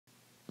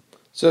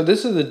So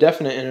this is a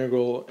definite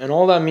integral, and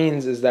all that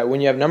means is that when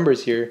you have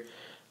numbers here,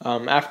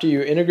 after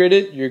you integrate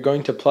it, you're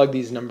going to plug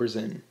these numbers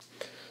in.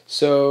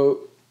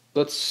 So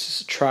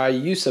let's try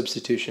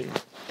U-substitution.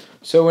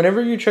 So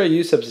whenever you try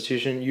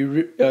U-substitution,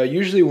 you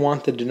usually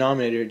want the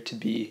denominator to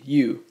be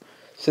U.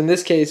 So in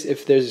this case,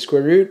 if there's a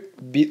square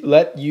root,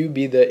 let U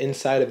be the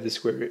inside of the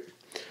square root.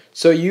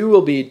 So U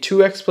will be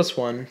 2x plus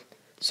 1,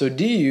 so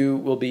du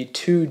will be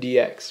 2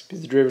 dx,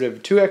 because the derivative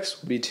of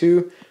 2x will be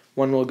 2,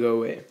 1 will go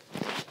away.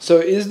 So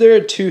is there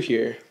a 2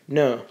 here?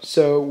 No.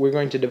 So we're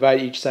going to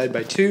divide each side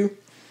by 2,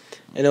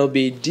 and it'll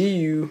be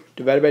du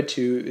divided by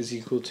 2 is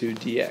equal to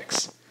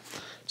dx.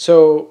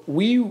 So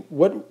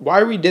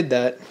why we did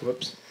that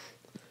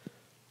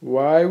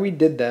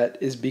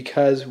is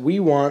because we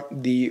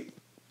want the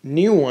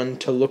new one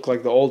to look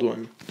like the old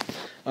one,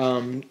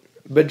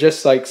 but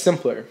just like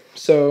simpler.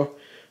 So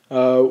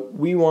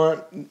we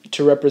want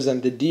to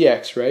represent the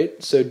dx,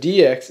 right? So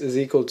dx is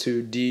equal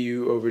to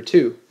du over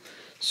 2.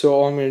 So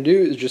all I'm going to do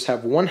is just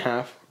have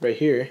 1/2 right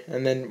here,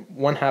 and then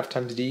 1/2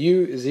 times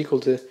du is equal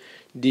to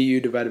du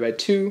divided by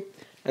 2,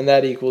 and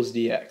that equals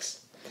dx.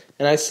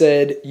 And I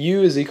said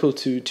u is equal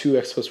to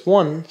 2x plus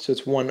 1, so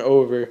it's 1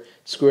 over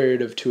square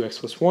root of 2x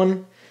plus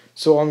 1.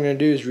 So all I'm going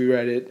to do is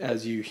rewrite it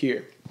as u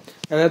here.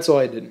 And that's all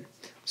I did.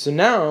 So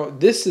now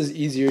this is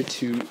easier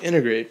to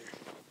integrate.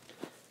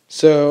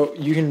 So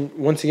you can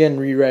once again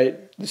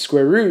rewrite the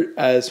square root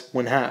as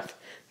 1/2.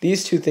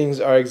 These two things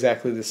are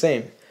exactly the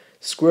same.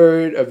 Square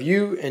root of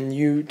u and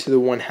u to the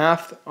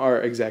 1/2 are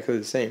exactly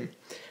the same.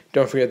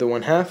 Don't forget the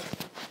 1/2.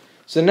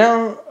 So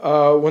now,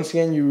 once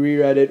again, you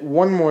rewrite it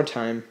one more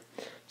time.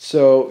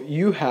 So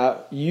you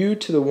have u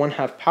to the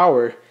 1/2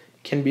 power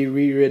can be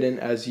rewritten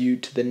as u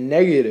to the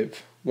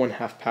negative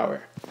 1/2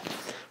 power.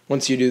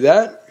 Once you do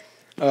that,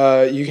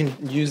 you can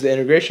use the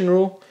integration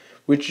rule,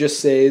 which just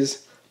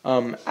says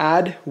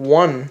add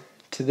 1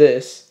 to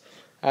this,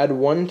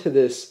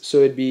 so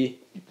it'd be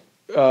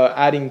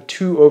adding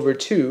 2 over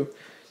 2.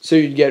 So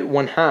you'd get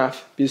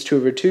 1/2, because 2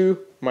 over 2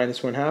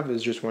 minus 1/2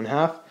 is just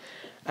 1/2.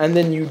 And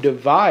then you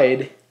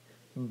divide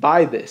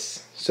by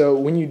this. So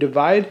when you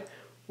divide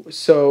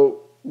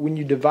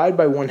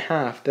by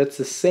 1/2, that's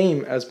the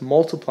same as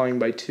multiplying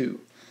by 2.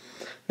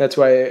 That's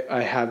why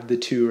I have the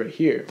 2 right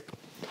here.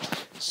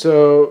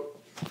 So,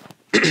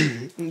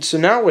 so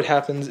now what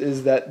happens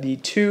is that the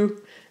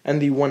 2 and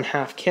the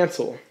 1/2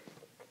 cancel.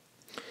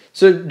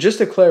 So just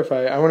to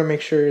clarify, I want to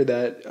make sure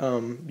that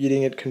you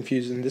didn't get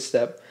confused in this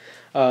step.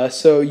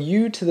 So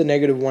u to the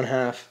negative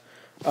 1/2,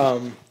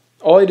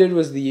 all I did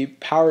was the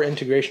power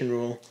integration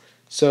rule.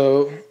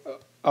 So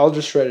I'll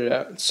just write it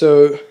out.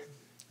 So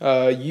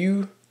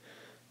u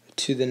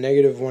to the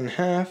negative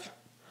 1/2,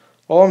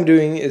 all I'm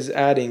doing is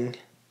adding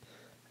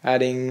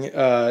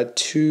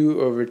 2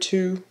 over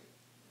 2,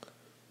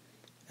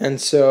 and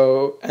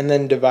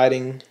then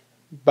dividing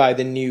by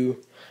the new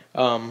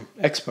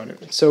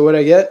exponent. So what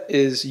I get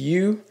is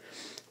u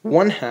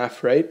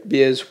 1/2, right?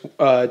 Because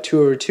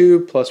 2 over 2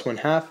 plus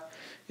 1/2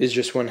 is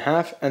just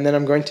 1/2, and then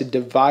I'm going to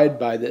divide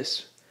by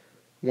this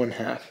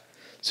 1/2.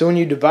 So when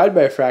you divide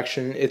by a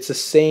fraction, it's the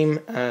same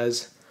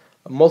as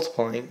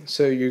multiplying.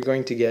 So you're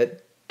going to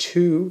get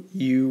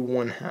 2u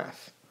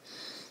 1/2.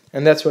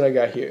 And that's what I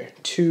got here.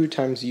 2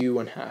 times u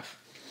 1/2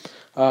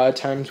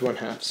 times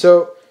 1/2.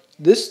 So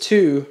this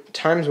 2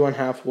 times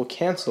 1/2 will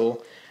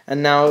cancel,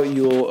 and now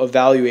you'll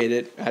evaluate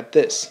it at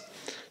this.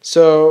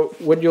 So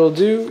what you'll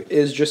do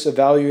is just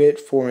evaluate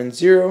 4 and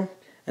 0,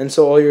 and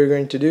so all you're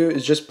going to do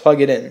is just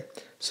plug it in.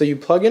 So you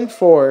plug in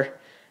 4,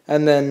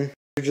 and then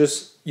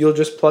you'll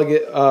just plug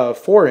it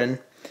 4 in,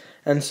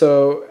 and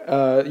so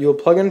you'll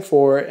plug in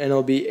 4, and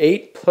it'll be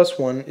 8 plus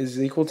 1 is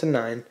equal to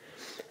 9,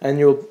 and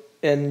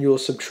you'll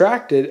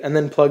subtract it, and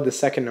then plug the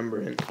second number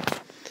in.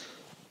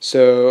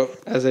 So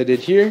as I did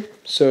here,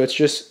 so it's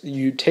just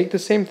you take the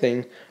same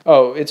thing.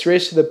 Oh, it's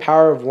raised to the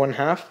power of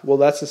 1/2. Well,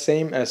 that's the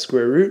same as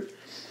square root.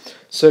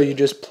 So you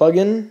just plug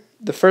in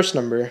the first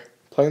number,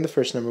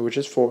 which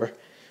is 4.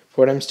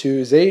 4 times 2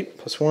 is 8,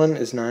 plus 1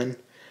 is 9.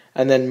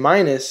 And then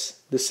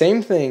minus the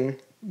same thing,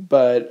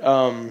 but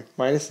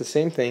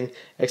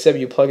except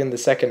you plug in the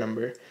second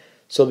number.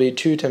 So it'll be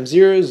 2 times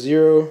 0 is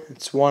 0,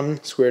 it's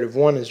 1. Square root of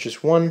 1 is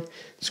just 1.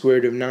 Square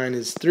root of 9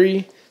 is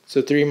 3.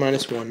 So 3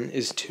 minus 1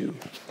 is 2.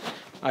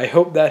 I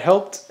hope that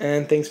helped,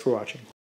 and thanks for watching.